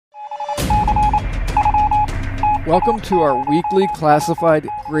Welcome to our weekly classified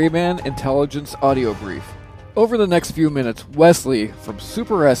Grayman Intelligence audio brief. Over the next few minutes, Wesley from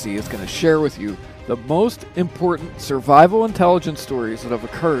Super Essie is going to share with you the most important survival intelligence stories that have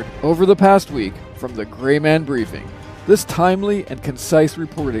occurred over the past week from the Grayman Briefing. This timely and concise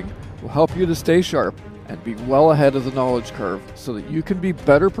reporting will help you to stay sharp and be well ahead of the knowledge curve so that you can be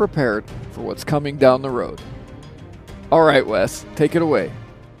better prepared for what's coming down the road. All right, Wes, take it away.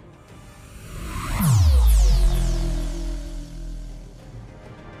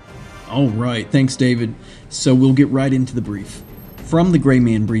 All right, thanks, David. So we'll get right into the brief. From the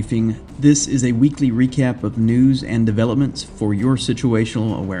Grayman Briefing, this is a weekly recap of news and developments for your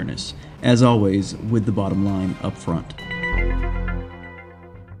situational awareness, as always, with the bottom line up front.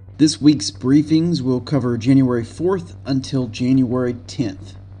 This week's briefings will cover January 4th until January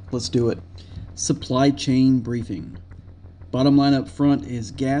 10th. Let's do it. Supply chain briefing. Bottom line up front is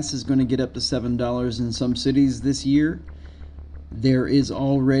gas is going to get up to $7 in some cities this year. There is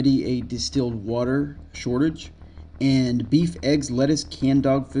already a distilled water shortage, and beef, eggs, lettuce, canned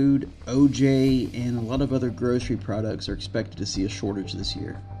dog food, OJ, and a lot of other grocery products are expected to see a shortage this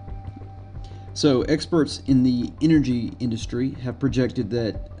year. So experts in the energy industry have projected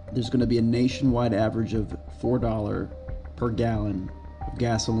that there's going to be a nationwide average of $4 per gallon of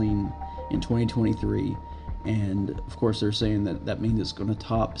gasoline in 2023. And of course, they're saying that means it's going to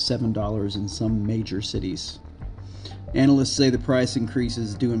top $7 in some major cities. Analysts say the price increase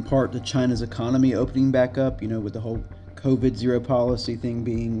is due in part to China's economy opening back up, with the whole COVID zero policy thing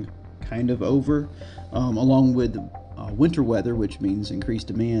being kind of over, along with winter weather, which means increased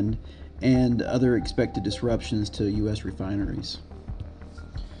demand, and other expected disruptions to U.S. refineries.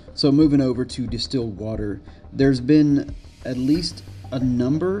 So moving over to distilled water, there's been at least a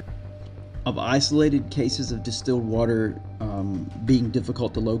number of isolated cases of distilled water being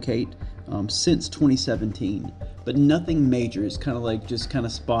difficult to locate since 2017. But nothing major. It's kind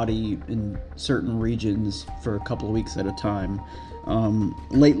of spotty in certain regions for a couple of weeks at a time.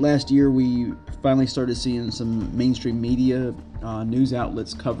 Late last year, we finally started seeing some mainstream media news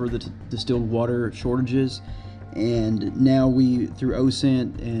outlets cover the distilled water shortages, and now through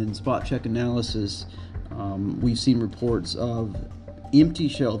OSANT and spot check analysis, we've seen reports of empty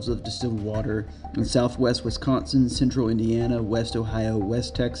shelves of distilled water in southwest Wisconsin, central Indiana, west Ohio,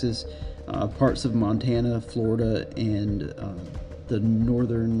 west Texas, parts of Montana, Florida, and the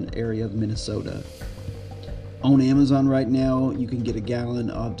northern area of Minnesota. On Amazon right now, you can get a gallon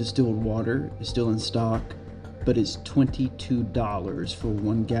of distilled water. It's still in stock, but it's $22 for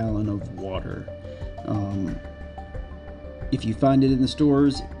 1 gallon of water. If you find it in the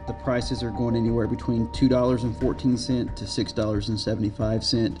stores, the prices are going anywhere between $2.14 to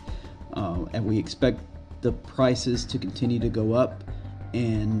 $6.75, and we expect the prices to continue to go up.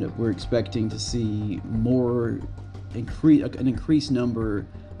 And we're expecting to see an increased number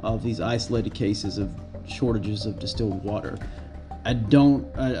of these isolated cases of shortages of distilled water. I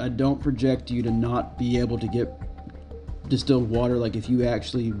don't project you to not be able to get distilled water. Like, if you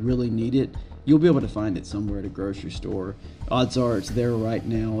actually really need it, you'll be able to find it somewhere at a grocery store. Odds are it's there right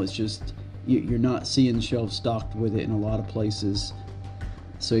now. It's just you're not seeing shelves stocked with it in a lot of places.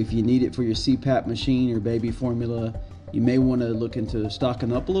 So if you need it for your CPAP machine or baby formula, you may want to look into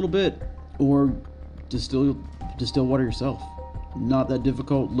stocking up a little bit, or distill water yourself. Not that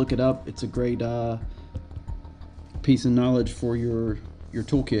difficult. Look it up. It's a great piece of knowledge for your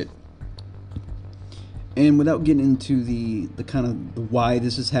toolkit. And without getting into the kind of the why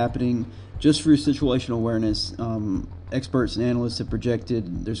this is happening, just for your situational awareness, experts and analysts have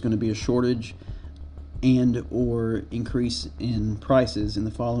projected there's going to be a shortage and or increase in prices in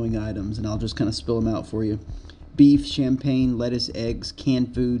the following items, and I'll just kind of spill them out for you. Beef, champagne, lettuce, eggs,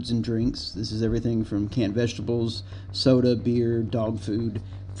 canned foods and drinks. This is everything from canned vegetables, soda, beer, dog food,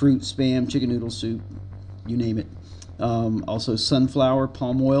 fruit, Spam, chicken noodle soup, you name it. Also sunflower,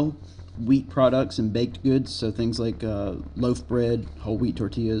 palm oil, wheat products and baked goods, so things like loaf bread, whole wheat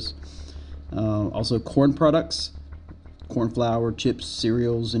tortillas. Also corn products, corn flour, chips,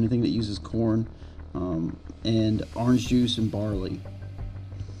 cereals, anything that uses corn, and orange juice and barley.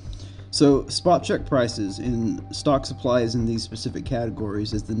 So spot check prices and stock supplies in these specific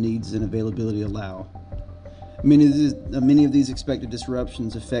categories as the needs and availability allow. Many of these expected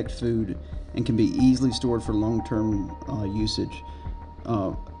disruptions affect food and can be easily stored for long-term usage.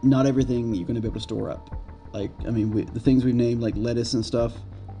 Not everything you're going to be able to store up. The things we've named, like lettuce and stuff,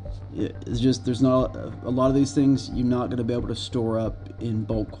 it's just there's not a lot of these things you're not going to be able to store up in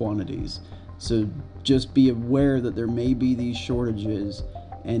bulk quantities. So just be aware that there may be these shortages,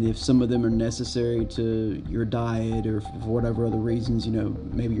 and if some of them are necessary to your diet or for whatever other reasons,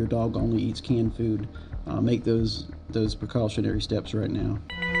 maybe your dog only eats canned food, make those precautionary steps right now.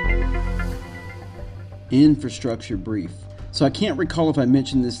 Infrastructure brief. So I can't recall if I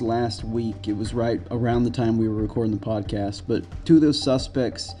mentioned this last week. It was right around the time we were recording the podcast, but 2 of those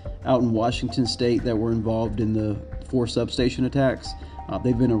suspects out in Washington State that were involved in the 4 substation attacks,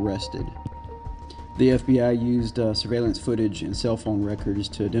 they've been arrested. The FBI used surveillance footage and cell phone records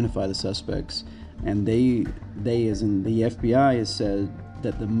to identify the suspects, and they as in the FBI, has said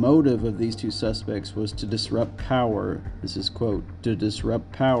that the motive of these 2 suspects was to disrupt power. This is quote, to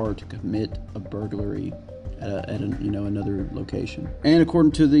disrupt power to commit a burglary at another location. And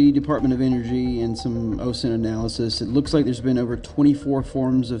according to the Department of Energy and some OSINT analysis, it looks like there's been over 24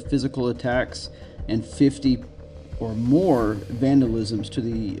 forms of physical attacks and 50 or more vandalisms to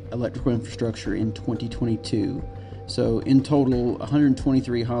the electrical infrastructure in 2022. So in total,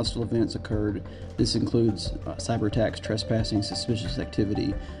 123 hostile events occurred. This includes cyber attacks, trespassing, suspicious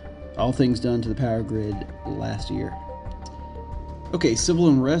activity, all things done to the power grid last year. Okay, civil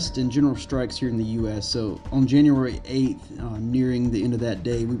unrest and general strikes here in the U.S. So on January 8th, nearing the end of that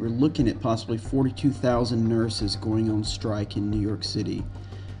day, we were looking at possibly 42,000 nurses going on strike in New York City.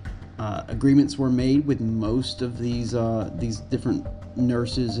 Agreements were made with most of these different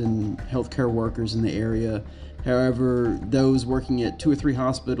nurses and healthcare workers in the area. However, those working at 2 or 3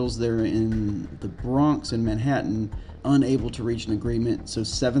 hospitals there in the Bronx and Manhattan unable to reach an agreement. So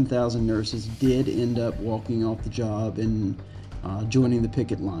 7,000 nurses did end up walking off the job and joining the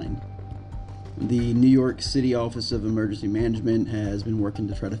picket line. The New York City Office of Emergency Management has been working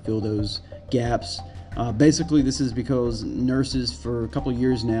to try to fill those gaps. Basically, this is because nurses for a couple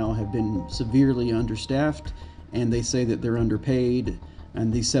years now have been severely understaffed, and they say that they're underpaid,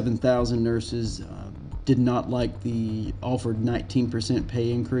 and these 7,000 nurses did not like the offered 19%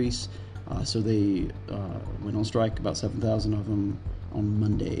 pay increase, so they went on strike, about 7,000 of them, on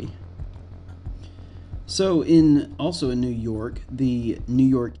Monday. So also in New York, the New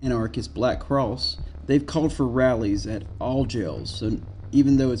York anarchist Black Cross, they've called for rallies at all jails. So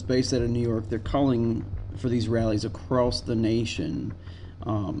even though it's based out of New York, they're calling for these rallies across the nation.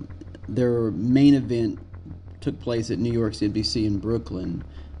 Their main event took place at New York's NBC in Brooklyn,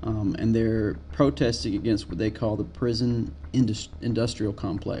 and they're protesting against what they call the prison industrial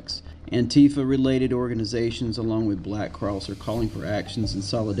complex. Antifa-related organizations, along with Black Cross, are calling for actions in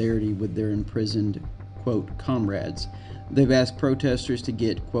solidarity with their imprisoned, quote, comrades. They've asked protesters to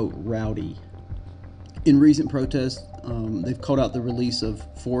get, quote, rowdy. In recent protests, they've called out the release of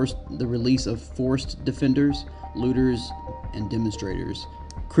forced defenders, looters, and demonstrators.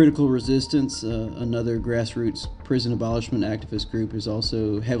 Critical Resistance, another grassroots prison abolishment activist group, is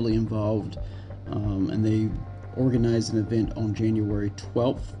also heavily involved, and they organized an event on January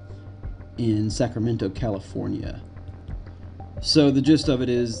 12th in Sacramento, California. So the gist of it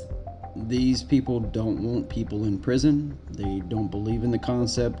is, these people don't want people in prison. They don't believe in the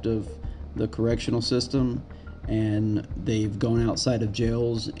concept of the correctional system, and they've gone outside of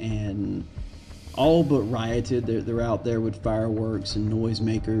jails and all but rioted. They're out there with fireworks and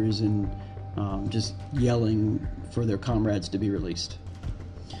noisemakers and just yelling for their comrades to be released.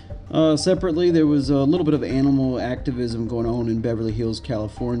 Separately, there was a little bit of animal activism going on in Beverly Hills,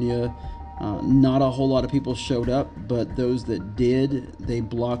 California. Not a whole lot of people showed up, but those that did, they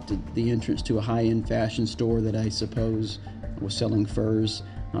blocked the entrance to a high-end fashion store that I suppose was selling furs.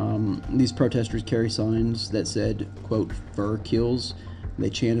 These protesters carry signs that said, quote, "fur kills." They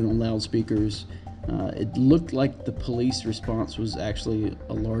chanted on loudspeakers. It looked like the police response was actually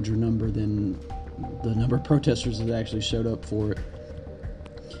a larger number than the number of protesters that actually showed up for it.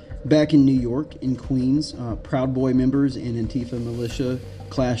 Back in New York, in Queens, Proud Boy members and Antifa militia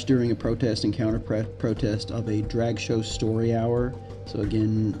clashed during a protest and counter-protest of a drag show story hour. So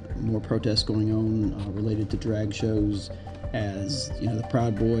again, more protests going on related to drag shows, as the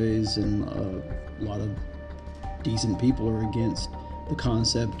Proud Boys and a lot of decent people are against the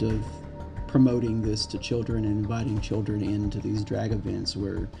concept of promoting this to children and inviting children into these drag events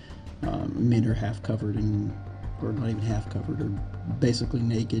where men are half covered or not even half covered, or basically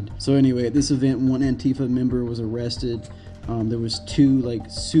naked. So anyway, at this event, one Antifa member was arrested. There was 2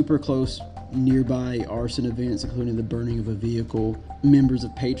 super close nearby arson events, including the burning of a vehicle. Members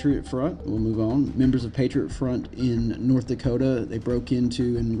of Patriot Front, we'll move on. Members of Patriot Front in North Dakota, they broke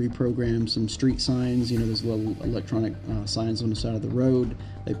into and reprogrammed some street signs, those little electronic signs on the side of the road.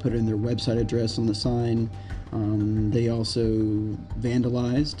 They put in their website address on the sign. They also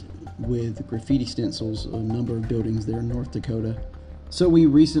vandalized with graffiti stencils a number of buildings there in North Dakota. So we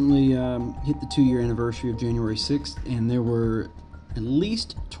recently hit the 2-year anniversary of January 6th, and there were at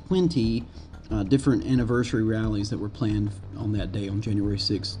least 20 different anniversary rallies that were planned on that day, on January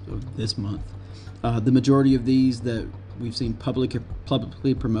 6th of this month. The majority of these that we've seen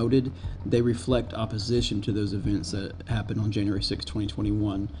publicly promoted, they reflect opposition to those events that happened on January 6,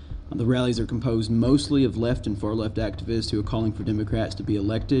 2021. The rallies are composed mostly of left and far-left activists who are calling for Democrats to be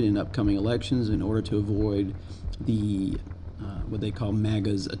elected in upcoming elections in order to avoid the what they call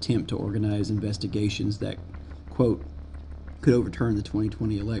MAGA's attempt to organize investigations that, quote, could overturn the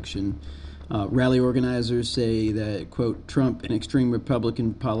 2020 election. Rally organizers say that, quote, Trump and extreme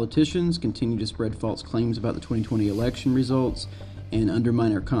Republican politicians continue to spread false claims about the 2020 election results and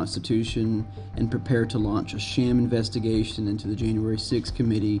undermine our Constitution, and prepare to launch a sham investigation into the January 6th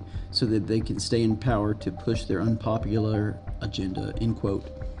committee so that they can stay in power to push their unpopular agenda, end quote.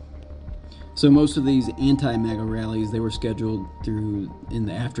 So most of these anti-MAGA rallies, they were scheduled in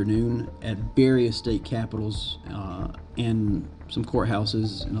the afternoon at various state capitals and some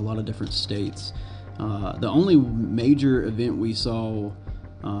courthouses in a lot of different states. The only major event we saw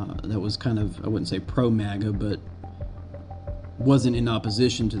that was kind of, I wouldn't say pro-MAGA, but wasn't in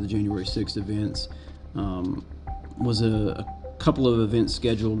opposition to the January 6th events, was a couple of events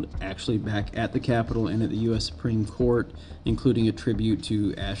scheduled actually back at the Capitol and at the U.S. Supreme Court, including a tribute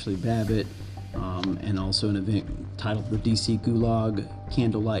to Ashley Babbitt, and also an event titled the D.C. Gulag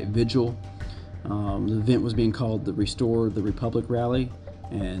Candlelight Vigil. The event was being called the Restore the Republic Rally,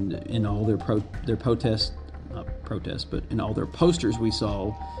 and in all their posters we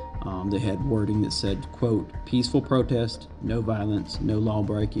saw, they had wording that said, quote, peaceful protest, no violence, no law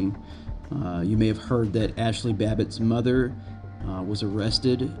breaking. You may have heard that Ashley Babbitt's mother was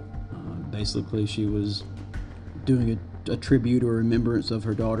arrested. Basically, she was doing a tribute or remembrance of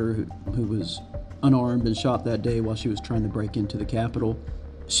her daughter who was unarmed and shot that day while she was trying to break into the Capitol.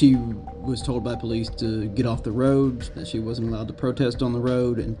 She was told by police to get off the road, that she wasn't allowed to protest on the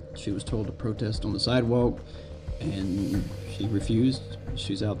road, and she was told to protest on the sidewalk, and she refused.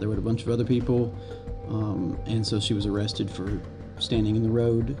 She's out there with a bunch of other people, and so she was arrested for standing in the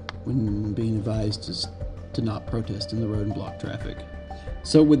road when being advised to not protest in the road and block traffic.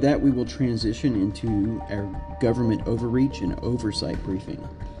 So with that, we will transition into our government overreach and oversight briefing.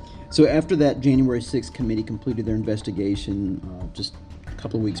 So after that January 6th committee completed their investigation just a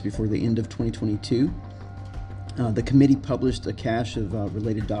couple of weeks before the end of 2022, the committee published a cache of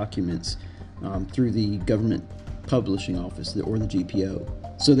related documents through the Government Publishing Office, or the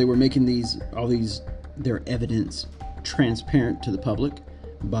GPO. So they were making their evidence transparent to the public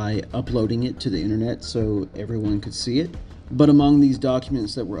by uploading it to the internet so everyone could see it. But among these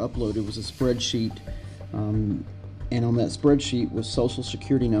documents that were uploaded was a spreadsheet, and on that spreadsheet was social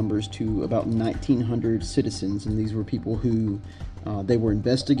security numbers to about 1,900 citizens, and these were people who they were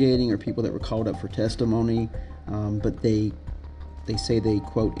investigating or people that were called up for testimony, but they say they,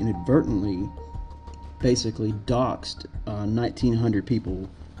 quote, inadvertently basically doxed 1,900 people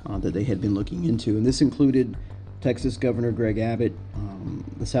that they had been looking into, and this included Texas Governor Greg Abbott,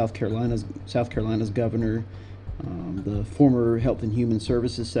 the South Carolina's governor, the former Health and Human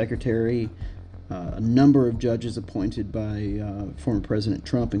Services Secretary, a number of judges appointed by former President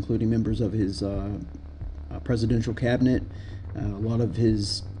Trump, including members of his presidential cabinet, a lot of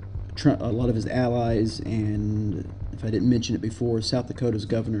his allies, and if I didn't mention it before, South Dakota's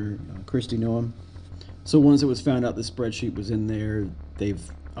Governor Kristi Noem. So once it was found out the spreadsheet was in there, they've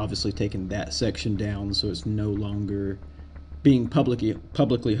obviously taken that section down, so it's no longer being publicly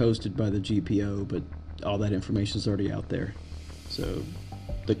hosted by the GPO, but all that information is already out there. So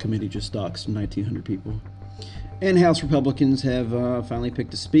the committee just doxed 1,900 people. And House Republicans have finally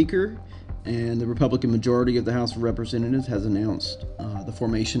picked a speaker, and the Republican majority of the House of Representatives has announced the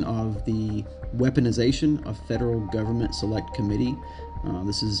formation of the Weaponization of Federal Government Select Committee.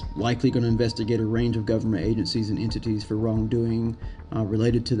 This is likely going to investigate a range of government agencies and entities for wrongdoing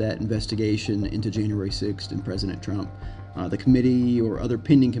related to that investigation into January 6th and President Trump. The committee or other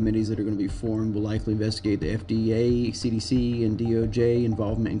pending committees that are going to be formed will likely investigate the FDA, CDC, and DOJ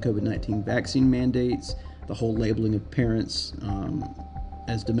involvement in COVID-19 vaccine mandates, the whole labeling of parents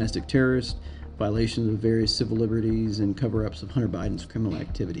as domestic terrorists, violations of various civil liberties, and cover-ups of Hunter Biden's criminal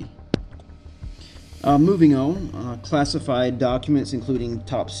activity. Moving on, classified documents, including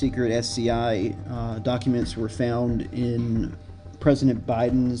top-secret SCI documents, were found in President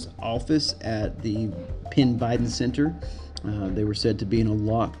Biden's office at the Penn Biden Center. They were said to be in a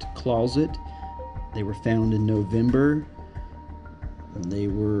locked closet. They were found in November. They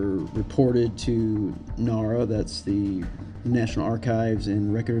were reported to NARA, that's the National Archives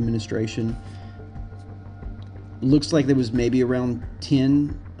and Record Administration. Looks like there was maybe around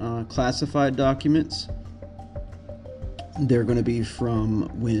 10 classified documents. They're going to be from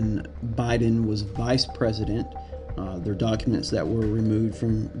when Biden was vice president. They're documents that were removed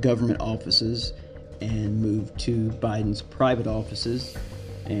from government offices and moved to Biden's private offices.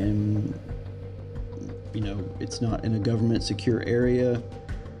 And, it's not in a government secure area.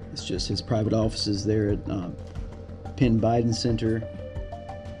 It's just his private offices there at Penn Biden Center.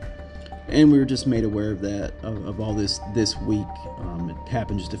 And we were just made aware of that, of all this week. It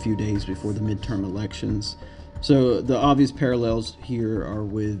happened just a few days before the midterm elections. So the obvious parallels here are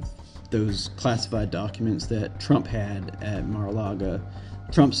with those classified documents that Trump had at Mar-a-Lago.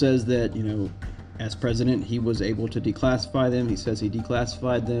 Trump says that, as president, he was able to declassify them. He says he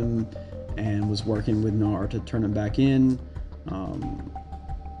declassified them and was working with NAR to turn them back in.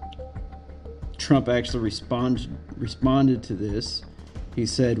 Trump actually responded to this. He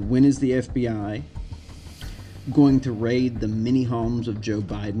said, "When is the FBI going to raid the many homes of Joe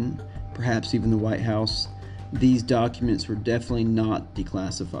Biden, perhaps even the White House? These documents were definitely not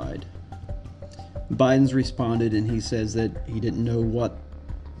declassified." Biden's responded, and he says that he didn't know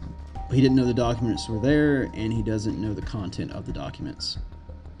the documents were there, and he doesn't know the content of the documents.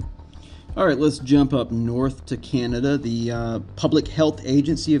 All right, let's jump up north to Canada. The Public Health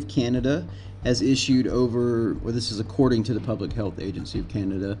Agency of Canada has issued this is according to the Public Health Agency of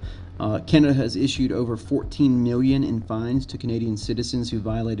Canada, Canada has issued over $14 million in fines to Canadian citizens who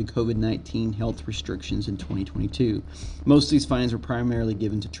violated COVID-19 health restrictions in 2022. Most of these fines were primarily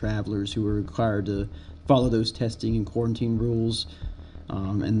given to travelers who were required to follow those testing and quarantine rules,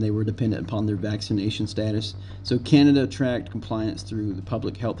 and they were dependent upon their vaccination status. So Canada tracked compliance through the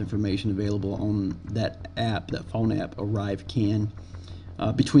public health information available on that phone app, Arrive Can.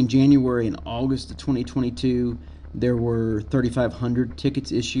 Between January and August of 2022, there were 3,500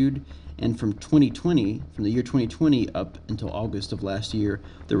 tickets issued, and from the year 2020 up until August of last year,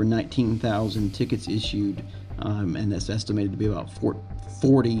 there were 19,000 tickets issued, and that's estimated to be about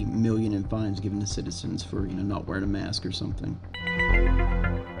 40 million in fines given to citizens for not wearing a mask or something.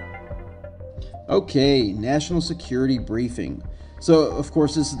 Okay, national security briefing. So, of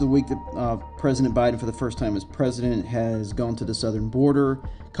course, this is the week that President Biden, for the first time as president, has gone to the southern border.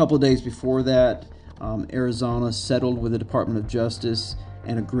 A couple of days before that, Arizona settled with the Department of Justice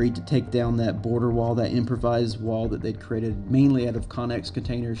and agreed to take down that border wall, that improvised wall that they'd created mainly out of Connex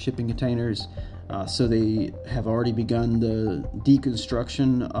containers, shipping containers. So they have already begun the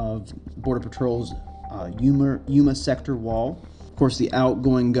deconstruction of Border Patrol's Yuma sector wall. Of course, the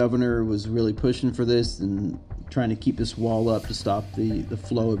outgoing governor was really pushing for this and trying to keep this wall up to stop the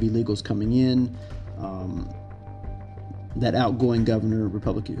flow of illegals coming in. That outgoing governor,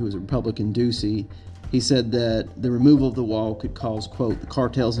 who was a Republican, Ducey, he said that the removal of the wall could cause, quote, the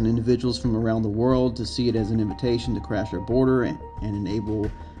cartels and individuals from around the world to see it as an invitation to crash our border and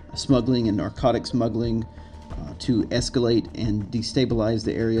enable smuggling and narcotic smuggling to escalate and destabilize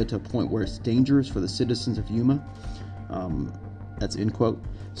the area to a point where it's dangerous for the citizens of Yuma. That's end quote.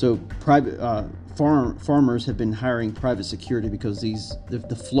 So private farmers have been hiring private security because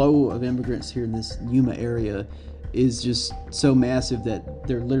the flow of immigrants here in this Yuma area is just so massive that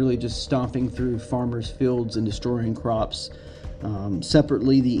they're literally just stomping through farmers' fields and destroying crops.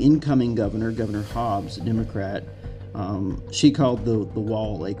 Separately, the incoming governor, Governor Hobbs, a Democrat, she called the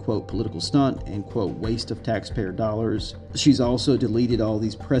wall a, quote, political stunt and, quote, waste of taxpayer dollars. She's also deleted all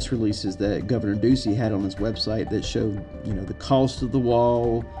these press releases that Governor Ducey had on his website that showed, the cost of the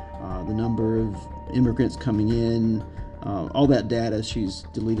wall, the number of immigrants coming in, all that data she's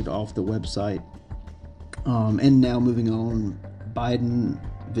deleted off the website. And now moving on, Biden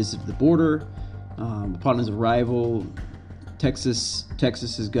visited the border. Upon his arrival,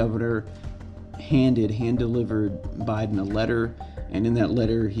 Texas's governor hand-delivered Biden a letter, and in that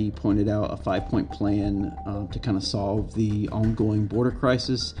letter he pointed out a 5-point plan to kind of solve the ongoing border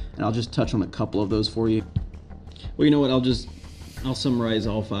crisis, and I'll just touch on a couple of those for you. Well, you know what, I'll summarize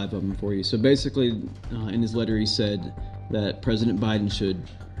all 5 of them for you. So basically, in his letter he said that President Biden should,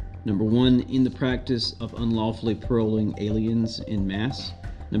 number 1, end the practice of unlawfully paroling aliens en masse.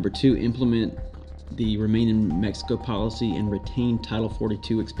 Number 2, implement the Remain in Mexico policy and retain Title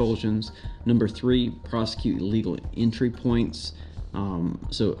 42 expulsions. Number 3, prosecute illegal entry points.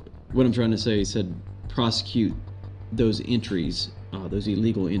 So what I'm trying to say, he said prosecute those entries, those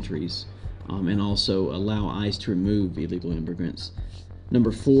illegal entries, and also allow ICE to remove illegal immigrants.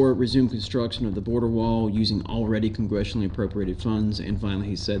 Number 4, resume construction of the border wall using already congressionally appropriated funds. And finally,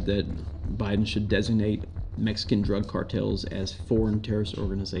 he said that Biden should designate Mexican drug cartels as foreign terrorist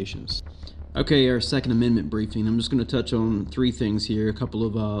organizations. Okay, our Second Amendment briefing. I'm just going to touch on 3 things here, a couple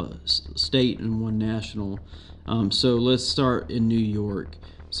of state and 1 national. So let's start in New York.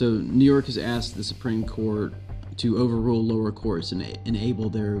 So New York has asked the Supreme Court to overrule lower courts and enable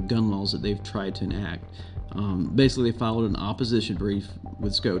their gun laws that they've tried to enact. Basically, they filed an opposition brief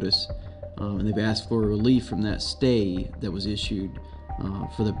with SCOTUS, and they've asked for relief from that stay that was issued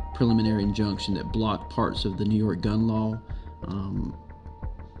for the preliminary injunction that blocked parts of the New York gun law.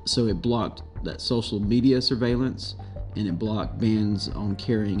 So it blocked that social media surveillance, and it blocked bans on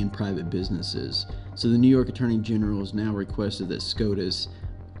carrying in private businesses. So the New York Attorney General has now requested that SCOTUS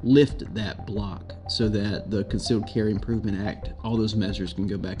lift that block so that the Concealed Carry Improvement Act, all those measures can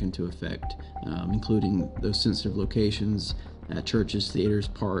go back into effect, including those sensitive locations at churches, theaters,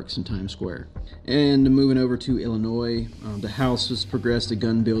 parks, and Times Square. And moving over to Illinois, the House has progressed a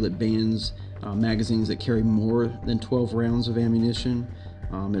gun bill that bans magazines that carry more than 12 rounds of ammunition.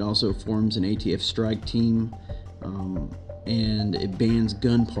 It also forms an ATF strike team, and it bans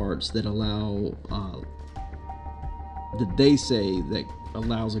gun parts that allow, that they say that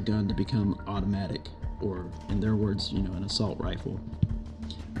allows a gun to become automatic, or in their words, an assault rifle.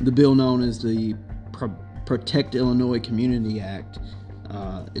 The bill, known as the Protect Illinois Community Act,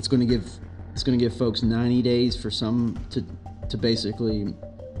 it's going to give folks 90 days for some to basically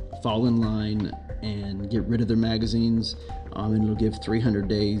fall in line and get rid of their magazines, and it'll give 300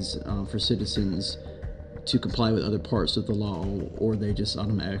 days for citizens to comply with other parts of the law, or they just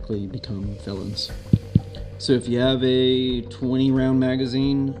automatically become felons. So if you have a 20-round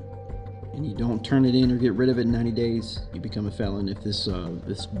magazine and you don't turn it in or get rid of it in 90 days, you become a felon if this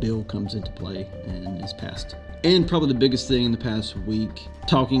bill comes into play and is passed. And probably the biggest thing in the past week,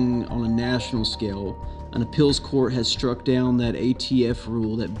 talking on a national scale, an appeals court has struck down that ATF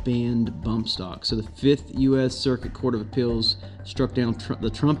rule that banned bump stock. So the 5th U.S. Circuit Court of Appeals struck down the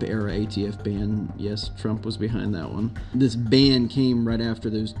Trump-era ATF ban. Yes, Trump was behind that one. This ban came right after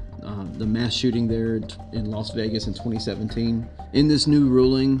the mass shooting there in Las Vegas in 2017. In this new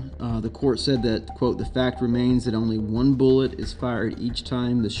ruling, the court said that, quote, the fact remains that only one bullet is fired each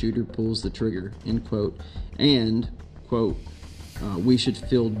time the shooter pulls the trigger, end quote, and, quote, we should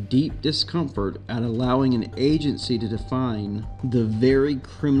feel deep discomfort at allowing an agency to define the very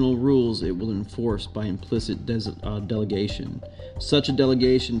criminal rules it will enforce by implicit delegation. Such a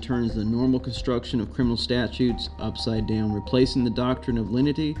delegation turns the normal construction of criminal statutes upside down, replacing the doctrine of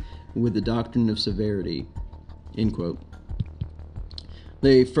lenity with the doctrine of severity, end quote.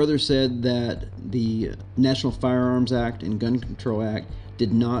 They further said that the National Firearms Act and Gun Control Act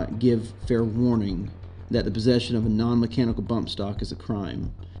did not give fair warning that the possession of a non-mechanical bump stock is a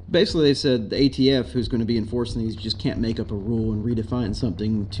crime. Basically, they said the ATF, who's going to be enforcing these, just can't make up a rule and redefine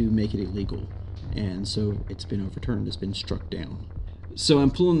something to make it illegal. And so it's been overturned, it's been struck down. So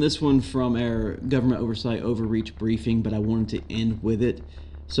I'm pulling this one from our Government Oversight Overreach briefing, but I wanted to end with it.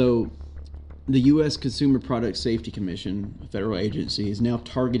 So the U.S. Consumer Product Safety Commission, a federal agency, is now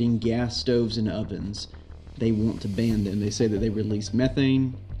targeting gas stoves and ovens. They want to ban them. They say that they release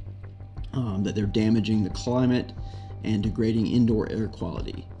methane, that they're damaging the climate and degrading indoor air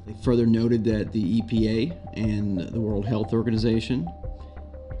quality. They further noted that the EPA and the World Health Organization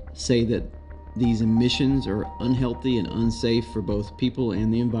say that these emissions are unhealthy and unsafe for both people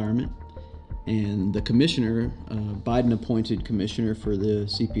and the environment. And the commissioner, Biden-appointed commissioner for the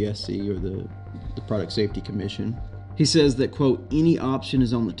CPSC, or the Product Safety Commission, he says that, quote, any option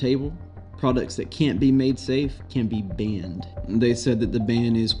is on the table. Products that can't be made safe can be banned. And they said that the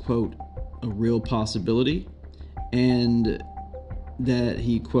ban is, quote, a real possibility, and that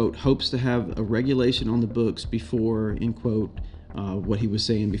he, quote, hopes to have a regulation on the books before, end quote, what he was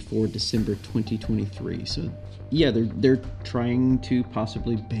saying before December 2023. So yeah, they're trying to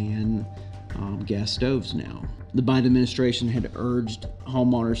possibly ban gas stoves now. The Biden administration had urged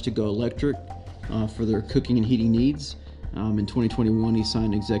homeowners to go electric for their cooking and heating needs. In 2021, he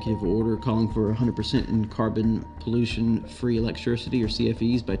signed an executive order calling for 100% in carbon pollution-free electricity, or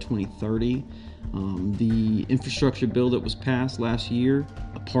CFEs, by 2030. The infrastructure bill that was passed last year,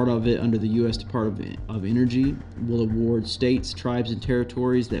 a part of it under the U.S. Department of Energy, will award states, tribes, and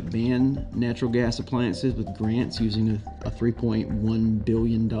territories that ban natural gas appliances with grants using a $3.1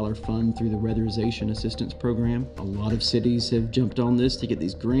 billion fund through the Weatherization Assistance Program. A lot of cities have jumped on this to get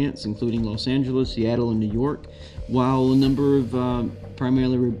these grants, including Los Angeles, Seattle, and New York, while a number of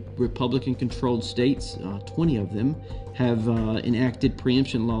primarily Republican-controlled states, 20 of them, have enacted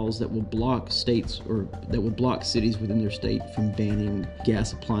preemption laws that will block states, or that would block cities within their state from banning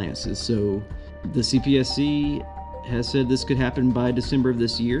gas appliances. So the CPSC has said this could happen by December of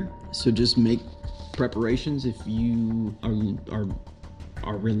this year. So just make preparations if you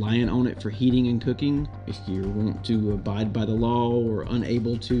are reliant on it for heating and cooking. If you want to abide by the law or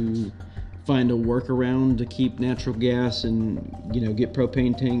unable to find a workaround to keep natural gas and get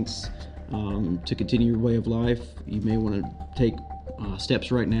propane tanks to continue your way of life. You may want to take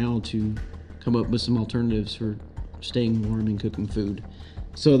steps right now to come up with some alternatives for staying warm and cooking food.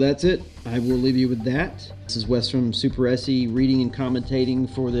 So that's it. I will leave you with that. This is Wes from Super SE reading and commentating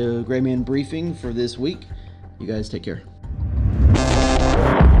for the Gray Man briefing for this week. You guys take care.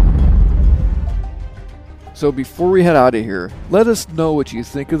 So before we head out of here, let us know what you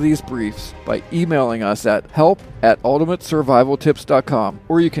think of these briefs by emailing us at help@ultimatesurvivaltips.com,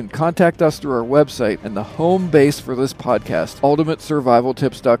 or you can contact us through our website and the home base for this podcast,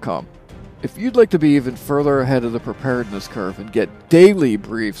 ultimatesurvivaltips.com. If you'd like to be even further ahead of the preparedness curve and get daily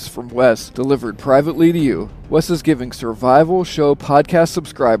briefs from Wes delivered privately to you, Wes is giving Survival Show podcast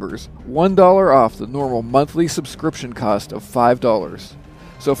subscribers $1 off the normal monthly subscription cost of $5.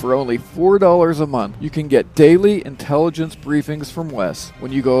 So for only $4 a month, you can get daily intelligence briefings from Wes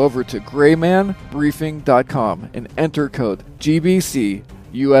when you go over to graymanbriefing.com and enter code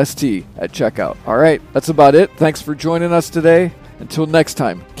GBCUST at checkout. All right, that's about it. Thanks for joining us today. Until next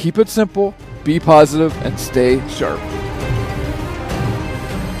time, keep it simple, be positive, and stay sharp.